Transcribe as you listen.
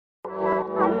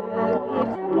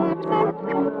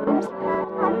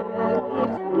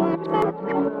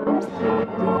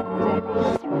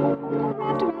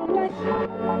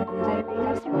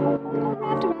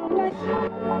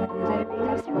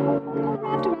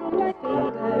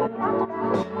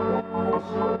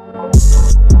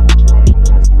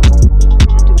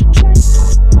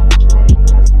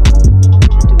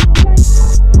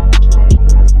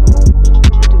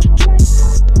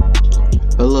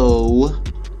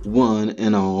One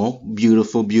and all,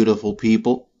 beautiful, beautiful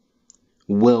people.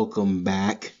 Welcome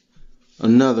back.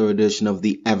 Another edition of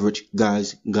the Average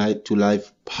Guy's Guide to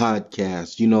Life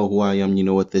podcast. You know who I am. You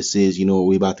know what this is. You know what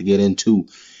we're about to get into.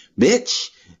 Bitch!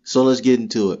 So let's get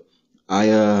into it.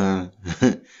 I,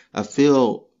 I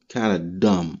feel kind of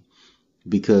dumb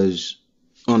because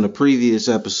on the previous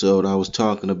episode, I was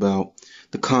talking about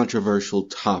the controversial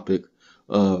topic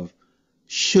of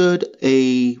should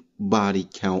a body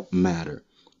count matter?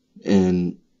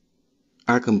 And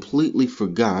I completely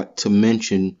forgot to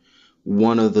mention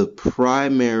one of the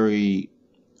primary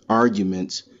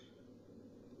arguments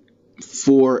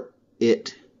for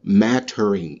it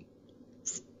mattering.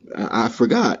 I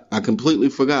forgot. I completely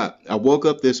forgot. I woke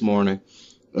up this morning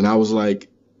and I was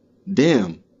like,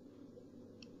 damn,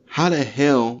 how the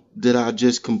hell did I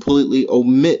just completely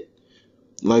omit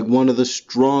like one of the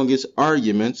strongest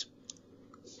arguments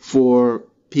for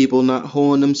people not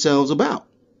holding themselves about,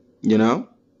 you know?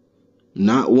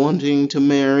 Not wanting to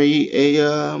marry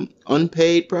a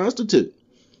unpaid prostitute.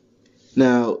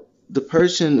 Now, the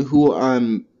person who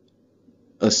I'm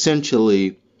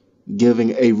essentially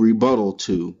giving a rebuttal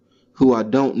to, who I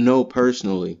don't know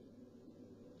personally,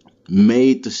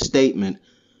 made the statement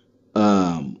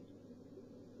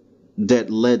that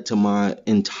led to my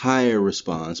entire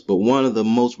response. But one of the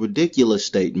most ridiculous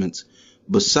statements,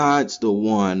 besides the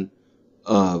one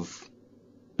of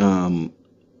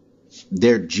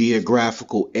their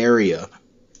geographical area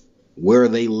where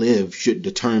they live should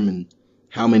determine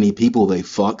how many people they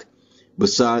fuck.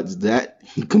 Besides that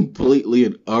completely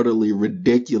and utterly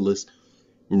ridiculous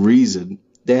reason,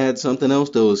 they had something else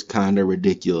that was kind of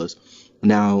ridiculous.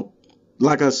 Now,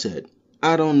 like I said,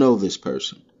 I don't know this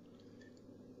person,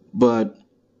 but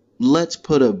let's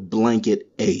put a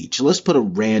blanket age. Let's put a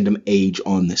random age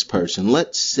on this person.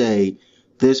 Let's say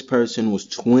this person was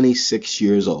 26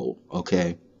 years old,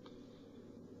 okay?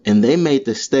 And they made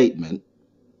the statement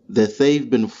that they've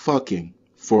been fucking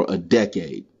for a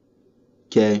decade,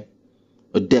 okay?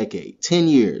 A decade, 10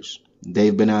 years.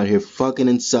 They've been out here fucking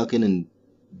and sucking and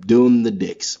doing the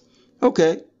dicks.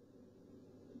 Okay.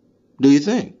 Do you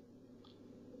think?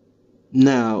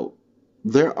 Now,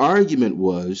 their argument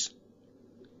was,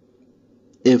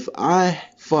 if I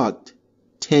fucked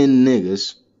 10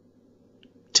 niggas,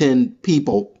 10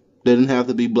 people, they didn't have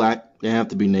to be black, they didn't have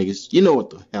to be niggas, you know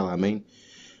what the hell I mean.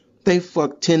 They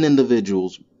fucked 10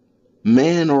 individuals,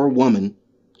 man or woman,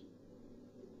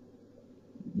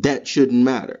 that shouldn't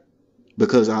matter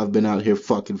because I've been out here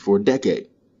fucking for a decade.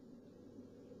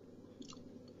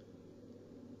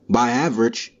 By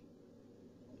average,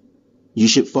 you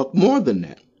should fuck more than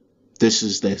that. This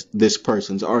is this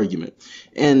person's argument.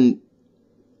 And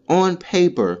on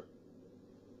paper,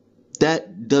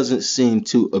 that doesn't seem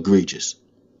too egregious.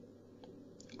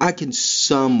 I can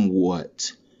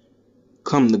somewhat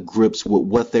come to grips with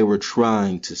what they were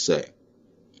trying to say.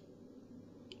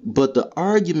 But the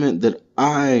argument that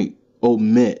I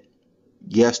omit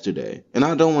yesterday, and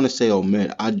I don't want to say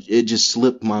omit, it just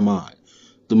slipped my mind.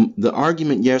 The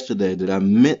argument yesterday that I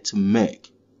meant to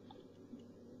make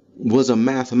was a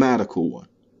mathematical one.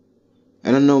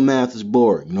 And I know math is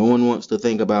boring. No one wants to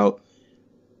think about,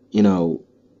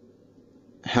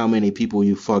 how many people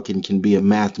you fucking can be a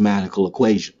mathematical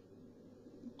equation.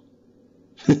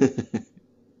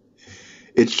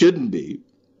 It shouldn't be.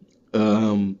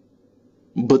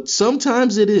 But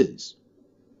sometimes it is.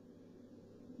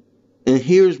 And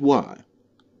here's why.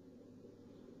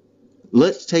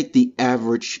 Let's take the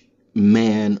average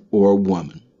man or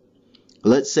woman.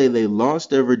 Let's say they lost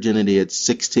their virginity at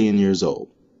 16 years old.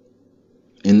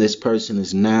 And this person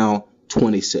is now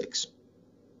 26.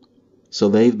 So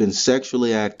they've been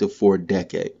sexually active for a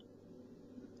decade.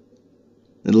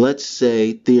 And let's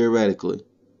say, theoretically,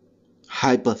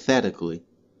 hypothetically,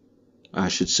 I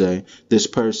should say, this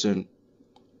person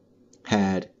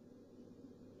had,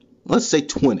 let's say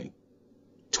 20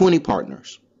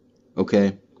 partners,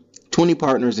 okay? 20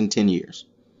 partners in 10 years.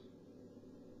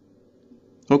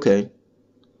 Okay.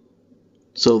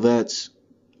 So that's,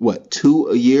 what, 2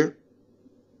 a year?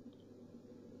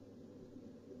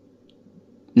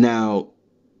 Now,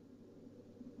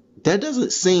 that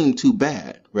doesn't seem too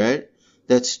bad, right?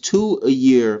 That's 2 a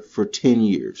year for 10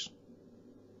 years.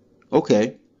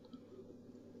 Okay.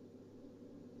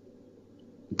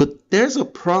 But there's a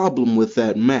problem with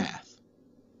that math.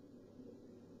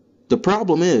 The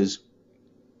problem is,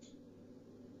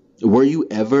 were you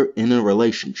ever in a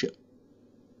relationship?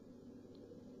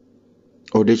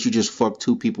 Or did you just fuck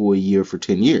 2 people a year for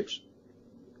 10 years?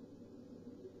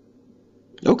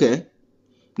 Okay.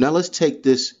 Now let's take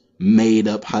this made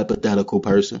up hypothetical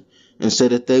person and say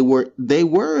that they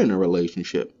were in a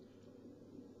relationship.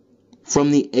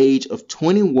 from the age of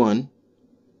 21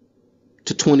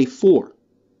 to 24.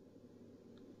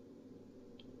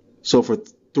 So for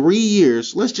 3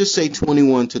 years, let's just say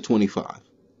 21 to 25.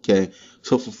 Okay.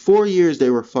 So for 4 years, they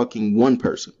were fucking one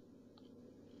person.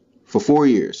 For 4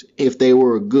 years. If they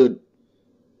were a good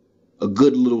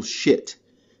little shit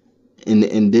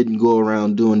and didn't go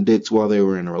around doing dicks while they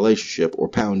were in a relationship or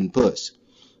pounding puss.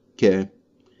 Okay.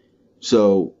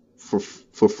 So for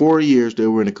 4 years, they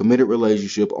were in a committed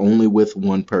relationship only with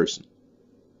one person.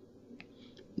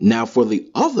 Now for the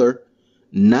other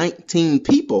 19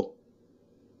 people,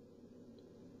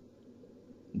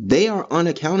 they are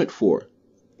unaccounted for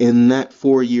in that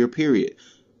 4-year period.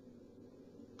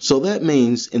 So that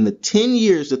means in the 10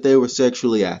 years that they were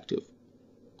sexually active,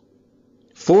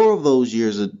 4 of those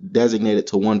years are designated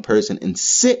to one person, and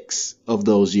 6 of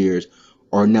those years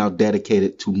are now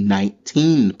dedicated to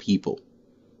 19 people.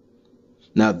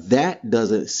 Now that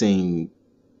doesn't seem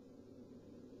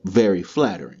very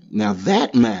flattering. Now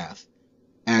that math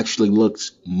actually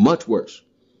looks much worse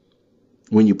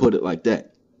when you put it like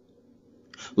that.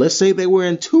 Let's say they were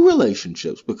in 2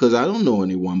 relationships, because I don't know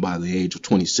anyone by the age of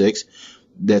 26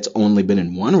 that's only been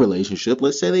in one relationship.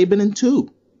 Let's say they've been in 2.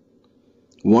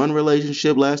 One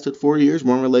relationship lasted 4 years.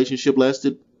 One relationship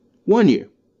lasted 1 year.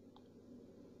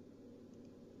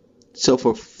 So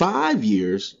for 5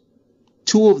 years,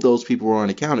 2 of those people were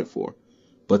unaccounted for.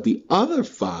 But the other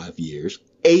 5 years,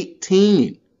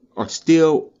 18 are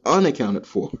still unaccounted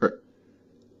for.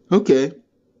 Okay.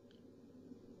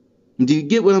 Do you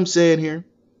get what I'm saying here?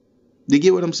 Do you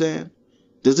get what I'm saying?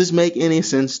 Does this make any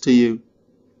sense to you?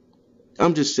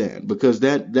 I'm just saying, because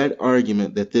that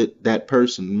argument that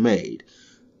person made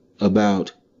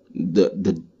about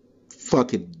the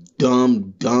fucking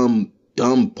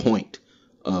dumb point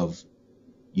of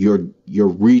your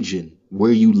region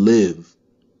where you live,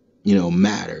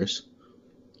 matters,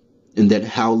 and that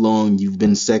how long you've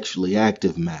been sexually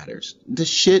active matters. The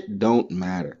shit don't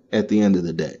matter at the end of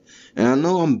the day. And I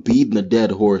know I'm beating a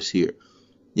dead horse here.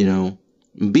 I'm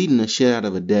beating the shit out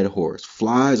of a dead horse.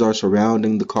 Flies are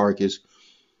surrounding the carcass.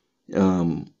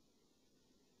 But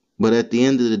at the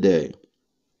end of the day,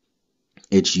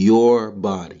 it's your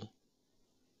body.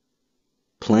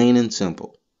 Plain and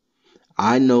simple.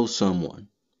 I know someone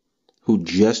who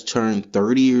just turned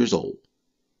 30 years old.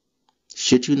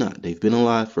 Shit you not. They've been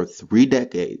alive for 3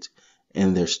 decades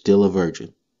and they're still a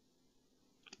virgin.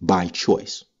 By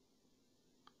choice.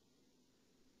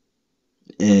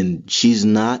 And she's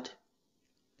not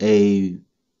a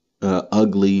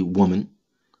ugly woman.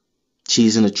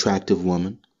 She's an attractive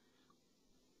woman.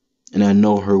 And I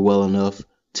know her well enough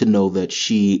to know that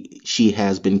she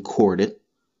has been courted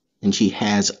and she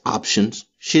has options.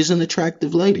 She's an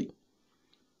attractive lady.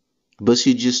 But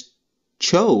she just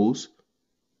chose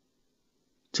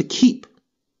to keep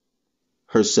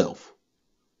herself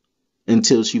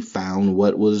until she found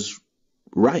what was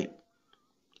right.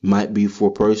 Might be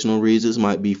for personal reasons,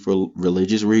 might be for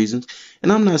religious reasons.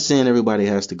 And I'm not saying everybody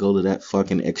has to go to that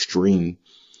fucking extreme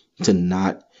to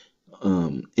not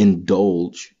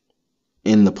indulge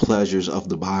in the pleasures of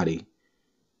the body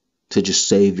to just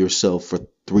save yourself for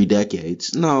 3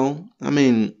 decades. No, I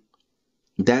mean,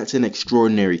 that's an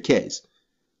extraordinary case.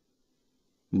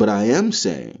 But I am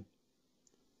saying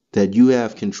that you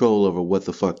have control over what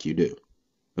the fuck you do.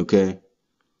 Okay?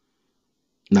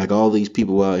 Like all these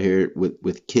people out here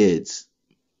with kids,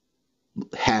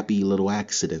 happy little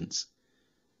accidents,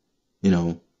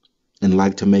 and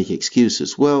like to make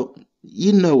excuses. Well,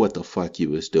 you know what the fuck you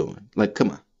was doing. Like,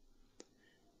 come on.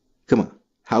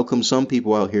 How come some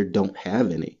people out here don't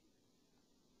have any?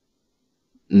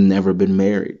 Never been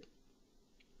married.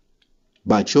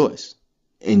 By choice.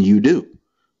 And you do.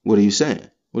 What are you saying?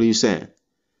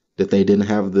 That they didn't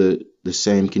have the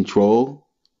same control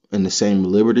and the same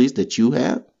liberties that you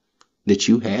have? That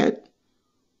you had?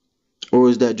 Or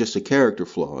is that just a character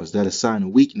flaw? Is that a sign of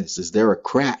weakness? Is there a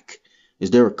crack?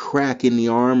 Is there a crack in the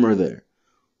armor there?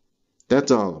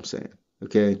 That's all I'm saying.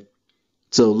 Okay?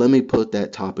 So let me put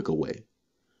that topic away.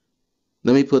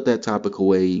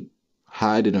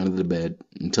 Hide it under the bed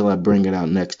until I bring it out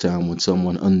next time when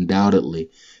someone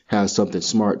undoubtedly has something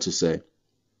smart to say.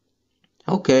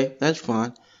 Okay, that's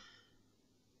fine.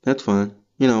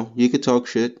 You could talk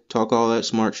shit, talk all that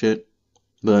smart shit,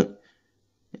 but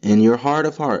in your heart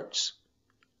of hearts,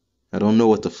 I don't know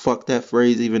what the fuck that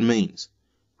phrase even means.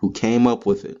 Who came up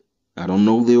with it? I don't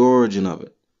know the origin of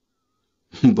it.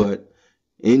 But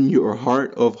in your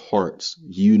heart of hearts,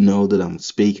 you know that I'm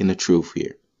speaking the truth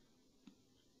here.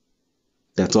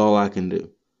 That's all I can do.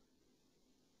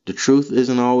 The truth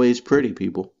isn't always pretty,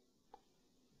 people.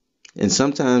 And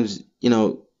sometimes,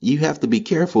 you have to be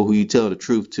careful who you tell the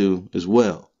truth to as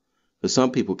well. Because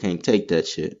some people can't take that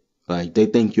shit. Like, they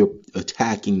think you're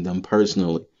attacking them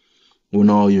personally when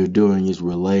all you're doing is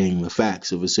relaying the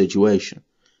facts of a situation.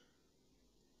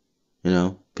 You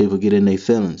know, people get in their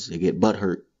feelings. They get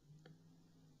butthurt.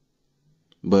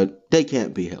 But they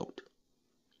can't be helped.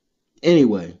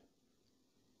 Anyway,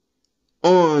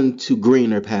 on to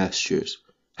greener pastures.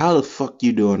 How the fuck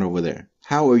you doing over there?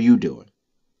 How are you doing?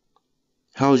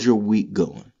 How's your week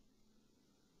going?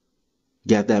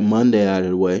 Got that Monday out of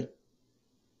the way.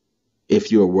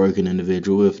 If you're a working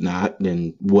individual, if not,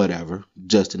 then whatever.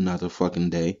 Just another fucking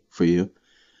day for you.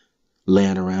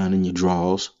 Laying around in your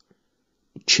drawers.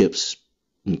 Chips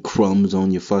and crumbs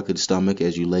on your fucking stomach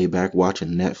as you lay back watching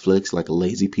Netflix like a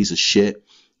lazy piece of shit.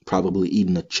 Probably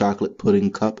eating a chocolate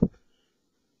pudding cup.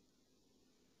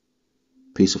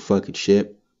 Piece of fucking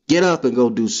shit. Get up and go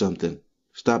do something.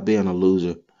 Stop being a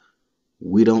loser.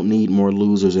 We don't need more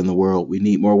losers in the world. We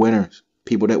need more winners.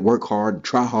 People that work hard,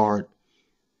 try hard,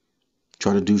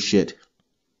 try to do shit.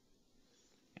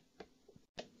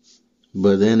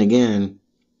 But then again,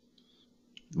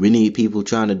 we need people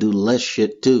trying to do less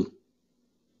shit too.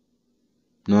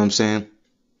 Know what I'm saying?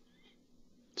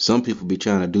 Some people be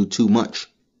trying to do too much.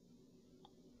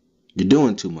 You're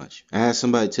doing too much. I had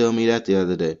somebody tell me that the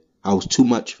other day. I was too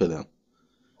much for them.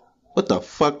 What the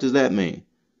fuck does that mean?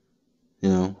 You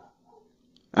know?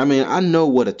 I mean, I know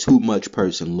what a too much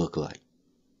person look like.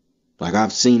 Like,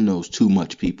 I've seen those too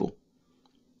much people.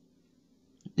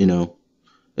 You know?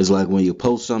 It's like when you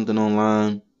post something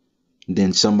online,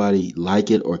 then somebody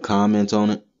like it or comment on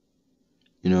it.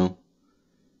 You know?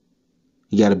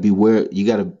 You gotta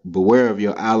beware of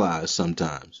your allies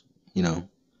sometimes. You know?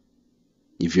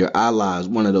 If your ally is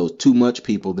one of those too much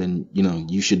people, then, you know,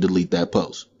 you should delete that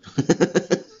post.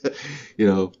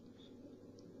 You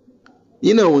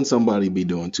know when somebody be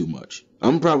doing too much.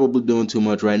 I'm probably doing too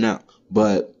much right now.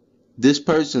 But this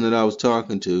person that I was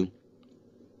talking to,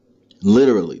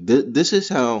 literally, this is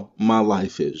how my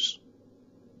life is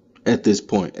at this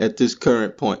point, at this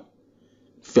current point,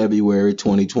 February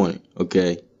 2020,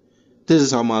 okay? This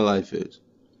is how my life is.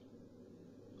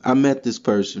 I met this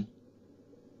person.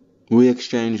 We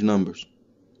exchanged numbers.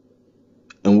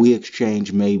 And we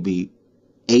exchanged maybe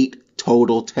 8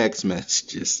 total text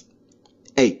messages.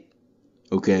 8.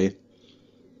 Okay?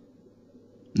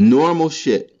 Normal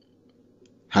shit.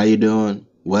 How you doing?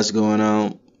 What's going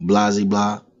on? Blah,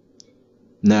 blah.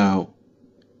 Now,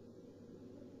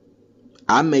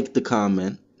 I make the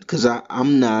comment, because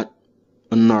I'm not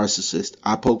a narcissist.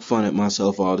 I poke fun at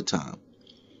myself all the time.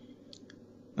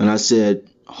 And I said,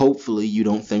 hopefully you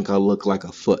don't think I look like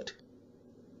a foot.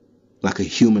 Like a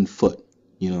human foot,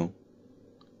 you know.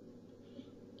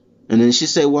 And then she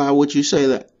said, why would you say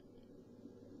that?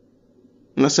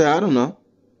 And I said, I don't know.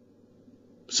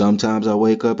 Sometimes I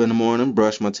wake up in the morning,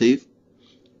 brush my teeth,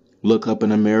 look up in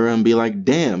the mirror and be like,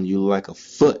 damn, you look like a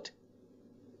foot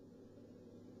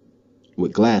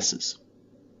with glasses.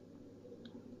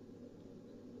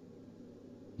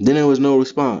 Then there was no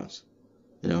response,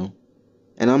 you know.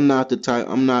 And I'm not the type,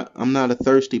 I'm not a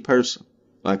thirsty person.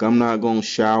 Like, I'm not going to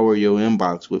shower your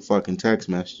inbox with fucking text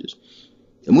messages.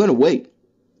 I'm going to wait.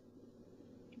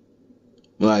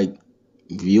 Like,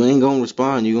 if you ain't going to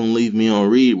respond, you're going to leave me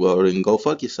on read, well, then go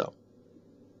fuck yourself.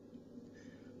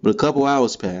 But a couple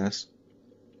hours passed,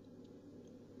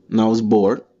 and I was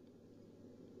bored.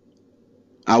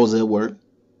 I was at work,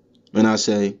 and I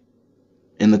say,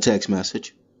 in the text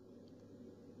message,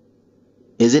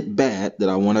 is it bad that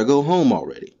I want to go home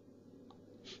already?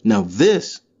 Now,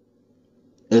 this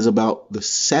is about the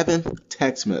 7th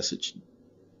text message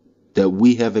that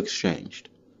we have exchanged.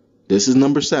 This is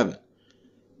number 7.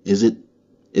 Is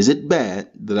it bad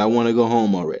that I want to go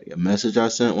home already? A message I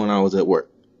sent when I was at work.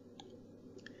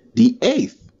 The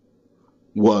 8th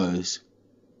was,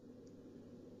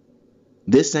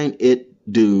 this ain't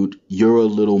it, dude. You're a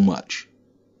little much.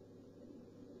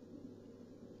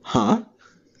 Huh?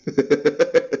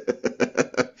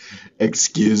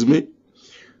 Excuse me?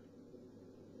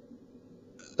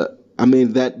 I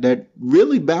mean, that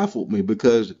really baffled me,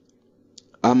 because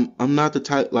I'm not the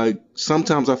type, like,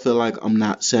 sometimes I feel like I'm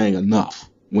not saying enough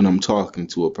when I'm talking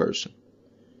to a person.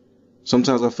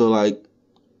 Sometimes I feel like,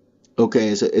 okay,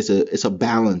 it's a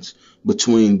balance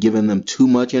between giving them too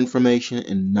much information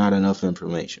and not enough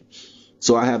information.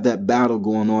 So I have that battle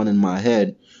going on in my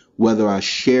head, whether I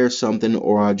share something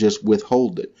or I just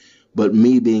withhold it. But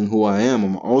me being who I am,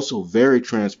 I'm also very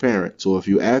transparent. So if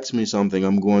you ask me something,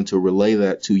 I'm going to relay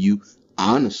that to you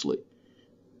honestly.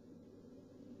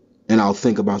 And I'll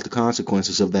think about the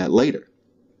consequences of that later.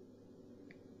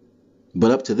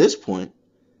 But up to this point,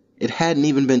 It hadn't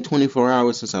even been 24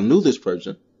 hours since I knew this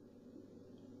person.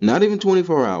 Not even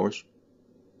 24 hours.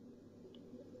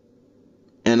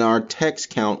 And our text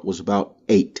count was about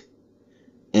 8.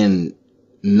 And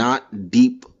not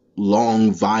deep,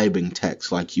 long vibing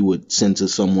text like you would send to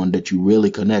someone that you really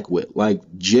connect with. Like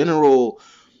general,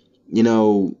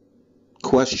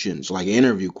 questions, like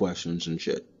interview questions and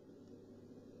shit.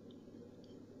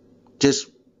 Just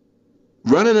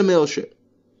run-of-the-mill shit.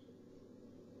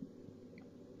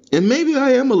 And maybe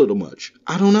I am a little much.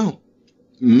 I don't know.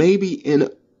 Maybe in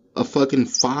a fucking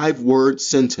 5-word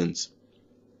sentence,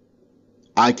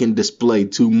 I can display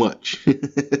too much.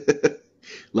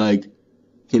 Like,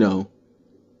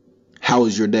 how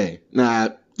was your day? Nah,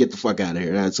 get the fuck out of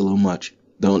here. That's a little much.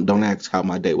 Don't ask how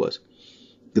my day was.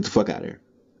 Get the fuck out of here.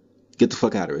 Get the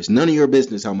fuck out of here. It's none of your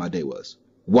business how my day was.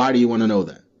 Why do you want to know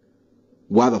that?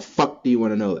 Why the fuck do you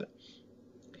want to know that?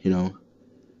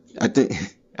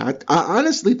 I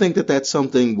honestly think that that's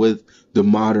something with the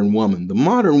modern woman. The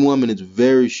modern woman is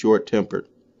very short-tempered.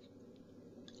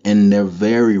 And they're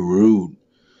very rude.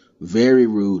 Very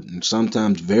rude. And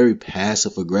sometimes very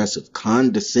passive-aggressive.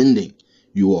 Condescending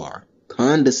you are.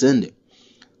 Condescending.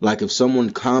 Like if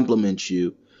someone compliments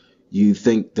you, you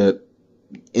think that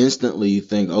instantly you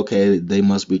think, okay, they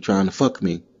must be trying to fuck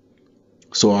me.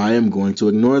 So I am going to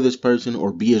ignore this person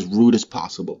or be as rude as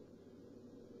possible.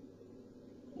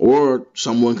 Or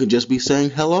someone could just be saying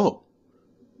hello.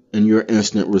 And your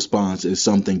instant response is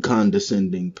something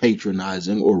condescending,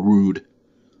 patronizing, or rude.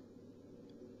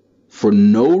 For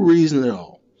no reason at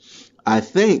all. I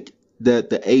think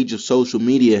that the age of social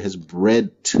media has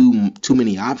bred too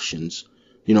many options.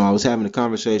 I was having a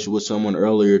conversation with someone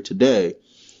earlier today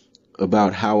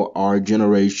about how our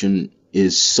generation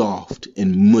is soft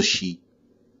and mushy,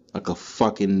 like a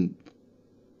fucking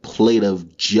plate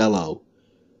of Jello.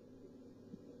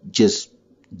 Just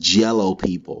Jello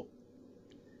people.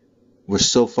 We're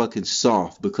so fucking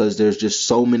soft because there's just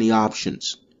so many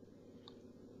options.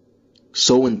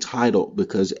 So entitled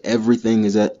because everything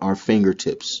is at our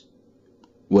fingertips.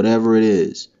 Whatever it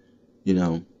is,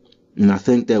 And I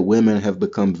think that women have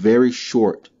become very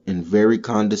short and very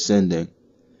condescending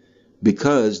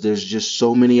because there's just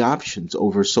so many options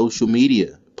over social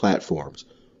media platforms,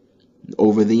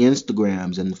 over the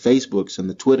Instagrams and the Facebooks and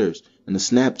the Twitters and the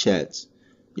Snapchats,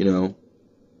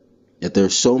 that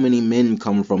there's so many men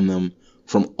coming from them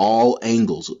from all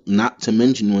angles, not to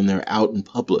mention when they're out in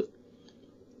public.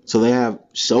 So they have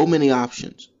so many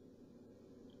options.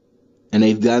 And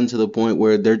they've gotten to the point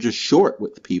where they're just short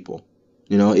with people.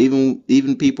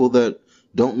 Even people that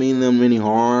don't mean them any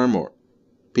harm or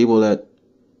people that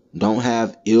don't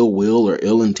have ill will or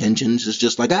ill intentions. It's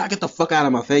just like, get the fuck out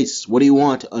of my face. What do you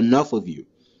want? Enough of you.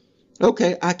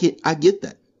 Okay, I get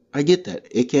that. I get that.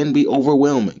 It can be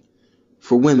overwhelming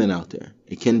for women out there.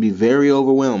 It can be very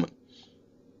overwhelming.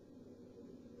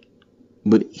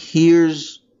 But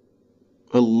here's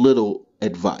a little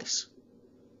advice.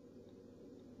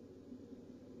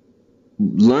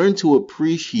 Learn to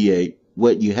appreciate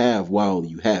what you have while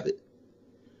you have it.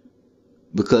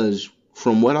 Because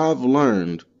from what I've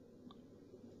learned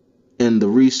and the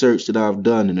research that I've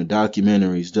done and the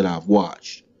documentaries that I've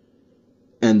watched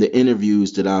and the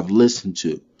interviews that I've listened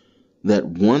to, that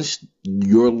once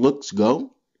your looks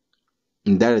go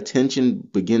and that attention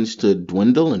begins to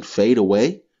dwindle and fade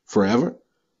away forever,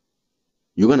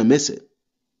 you're going to miss it.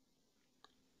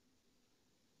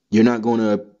 You're not going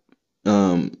to,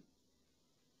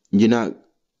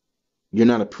 you're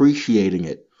not appreciating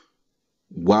it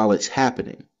while it's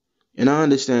happening. And I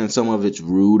understand some of it's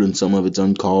rude and some of it's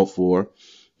uncalled for.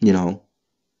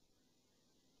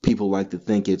 People like to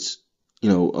think it's,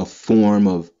 a form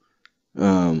of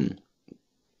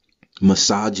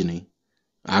misogyny.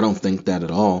 I don't think that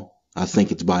at all. I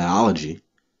think it's biology.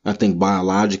 I think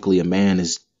biologically a man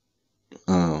is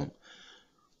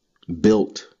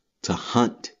built to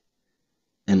hunt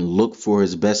and look for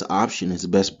his best option, his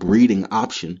best breeding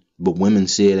option, but women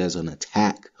see it as an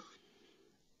attack.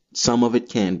 Some of it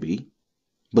can be,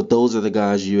 but those are the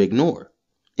guys you ignore.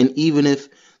 And even if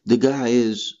the guy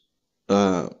is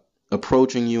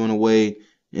approaching you in a way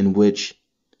in which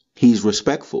he's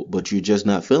respectful, but you're just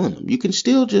not feeling him, you can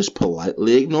still just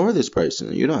politely ignore this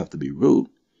person. You don't have to be rude.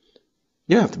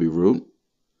 You don't have to be rude.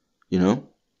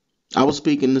 I was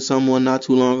speaking to someone not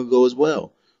too long ago as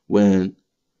well, when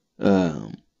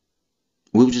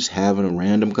we were just having a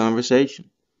random conversation.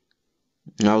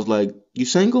 And I was like, you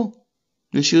single?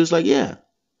 And she was like, yeah. I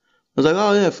was like,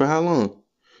 oh yeah, for how long?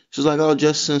 She was like, oh,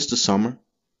 just since the summer.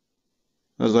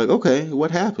 I was like, okay,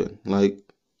 what happened? Like,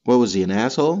 what was he, an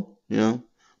asshole?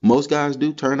 Most guys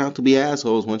do turn out to be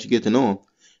assholes once you get to know them.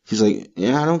 She's like,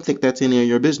 yeah, I don't think that's any of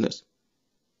your business.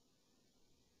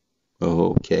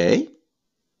 Okay.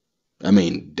 I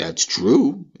mean, that's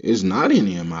true. It's not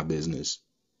any of my business.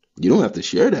 You don't have to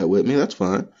share that with me. That's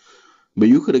fine. But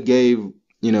you could have gave,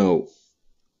 you know,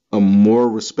 a more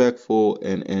respectful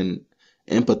and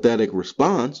empathetic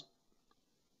response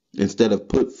instead of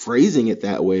phrasing it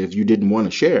that way. If you didn't want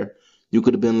to share, you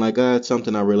could have been like, it's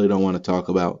something I really don't want to talk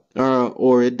about,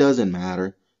 or it doesn't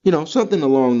matter, something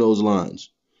along those lines.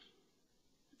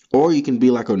 Or you can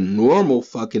be like a normal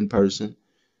fucking person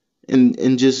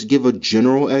and just give a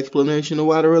general explanation of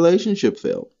why the relationship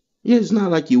failed. Yeah, it's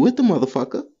not like you with the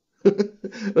motherfucker.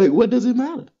 Like, what does it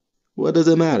matter? What does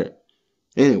it matter?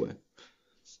 Anyway,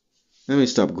 let me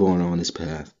stop going on this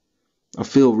path. I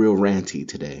feel real ranty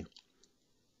today.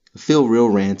 I feel real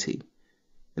ranty.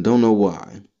 I don't know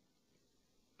why.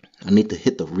 I need to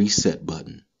hit the reset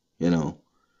button, I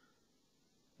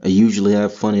usually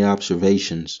have funny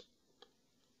observations,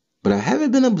 but I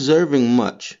haven't been observing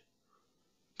much.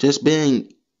 Just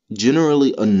being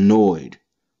generally annoyed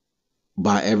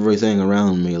by everything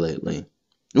around me lately.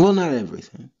 Well, not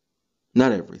everything.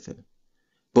 Not everything.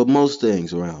 But most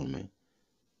things around me.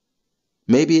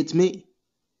 Maybe it's me.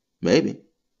 Maybe.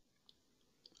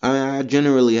 I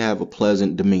generally have a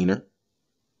pleasant demeanor.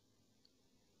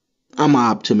 I'm an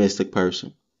optimistic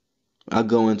person. I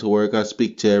go into work, I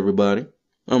speak to everybody.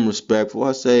 I'm respectful.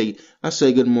 I say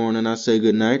good morning, I say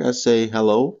good night, I say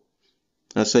hello.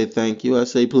 I say thank you, I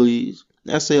say please.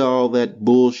 I say all that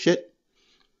bullshit.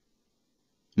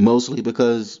 Mostly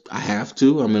because I have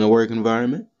to. I'm in a work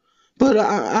environment. But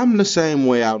I'm the same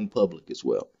way out in public as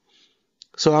well.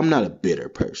 So I'm not a bitter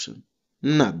person.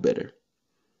 I'm not bitter.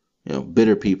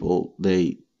 Bitter people,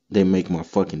 they make my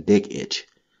fucking dick itch.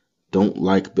 Don't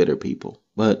like bitter people.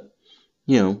 But,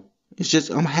 it's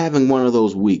just I'm having one of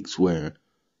those weeks where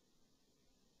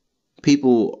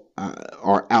people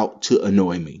are out to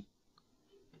annoy me.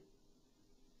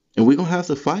 And we're going to have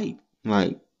to fight.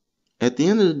 Like, at the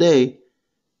end of the day,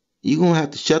 you're going to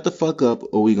have to shut the fuck up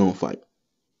or we're going to fight.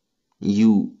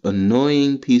 You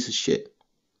annoying piece of shit.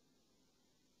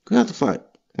 We're going to have to fight.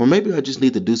 Or maybe I just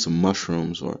need to do some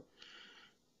mushrooms or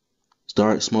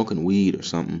start smoking weed or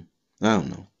something. I don't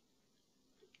know.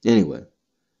 Anyway.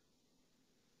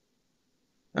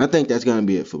 I think that's going to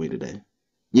be it for me today.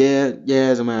 Yeah,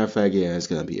 as a matter of fact, it's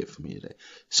going to be it for me today.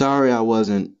 Sorry I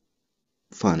wasn't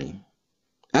funny.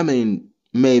 I mean,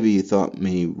 maybe you thought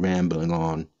me rambling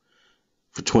on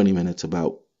for 20 minutes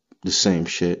about the same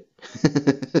shit.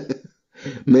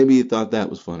 Maybe you thought that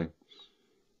was funny.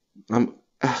 Do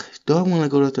I want to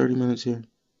go to 30 minutes here?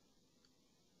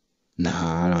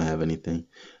 Nah, I don't have anything.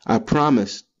 I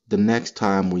promise the next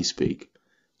time we speak,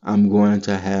 I'm going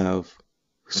to have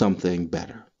something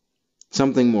better.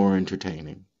 Something more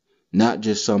entertaining. Not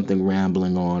just something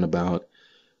rambling on about,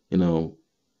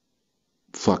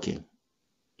 fucking.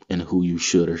 And who you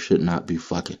should or should not be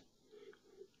fucking.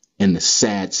 And the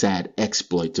sad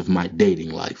exploits of my dating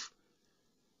life.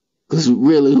 Because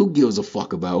really, who gives a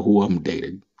fuck about who I'm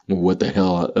dating? Or what the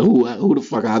hell, who the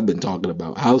fuck I've been talking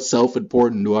about? How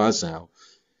self-important do I sound?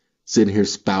 Sitting here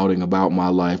spouting about my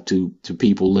life to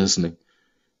people listening.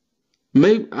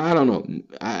 Maybe, I don't know.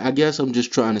 I guess I'm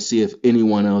just trying to see if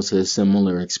anyone else has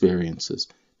similar experiences.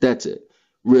 That's it.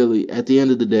 Really, at the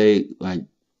end of the day, like,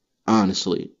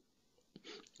 honestly,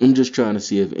 I'm just trying to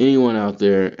see if anyone out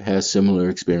there has similar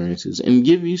experiences and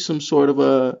give you some sort of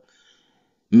a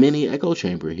mini echo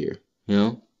chamber here,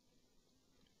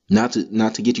 Not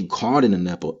to get you caught in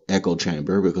an echo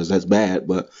chamber because that's bad,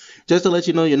 but just to let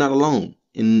you know you're not alone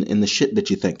in the shit that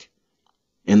you think,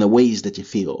 in the ways that you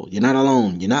feel. You're not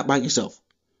alone. You're not by yourself.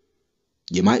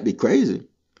 You might be crazy,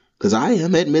 because I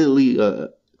am admittedly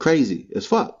crazy as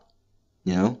fuck,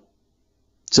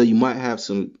 So you might have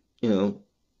some,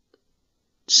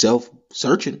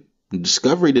 self-searching and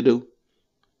discovery to do.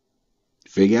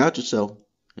 Figure out yourself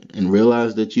and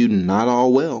realize that you're not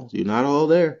all well. You're not all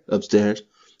there upstairs.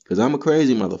 Because I'm a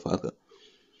crazy motherfucker.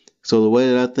 So the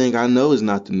way that I think, I know is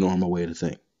not the normal way to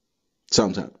think.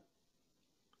 Sometimes.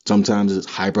 Sometimes it's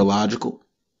hyperlogical.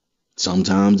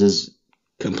 Sometimes it's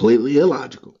completely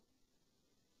illogical.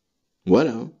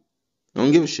 Whatever. I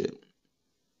don't give a shit.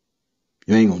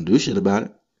 You ain't gonna do shit about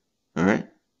it. Alright?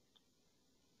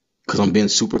 Because I'm being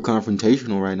super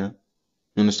confrontational right now.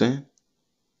 You understand?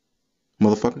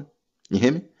 Motherfucker? You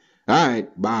hear me?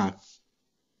 Alright, bye.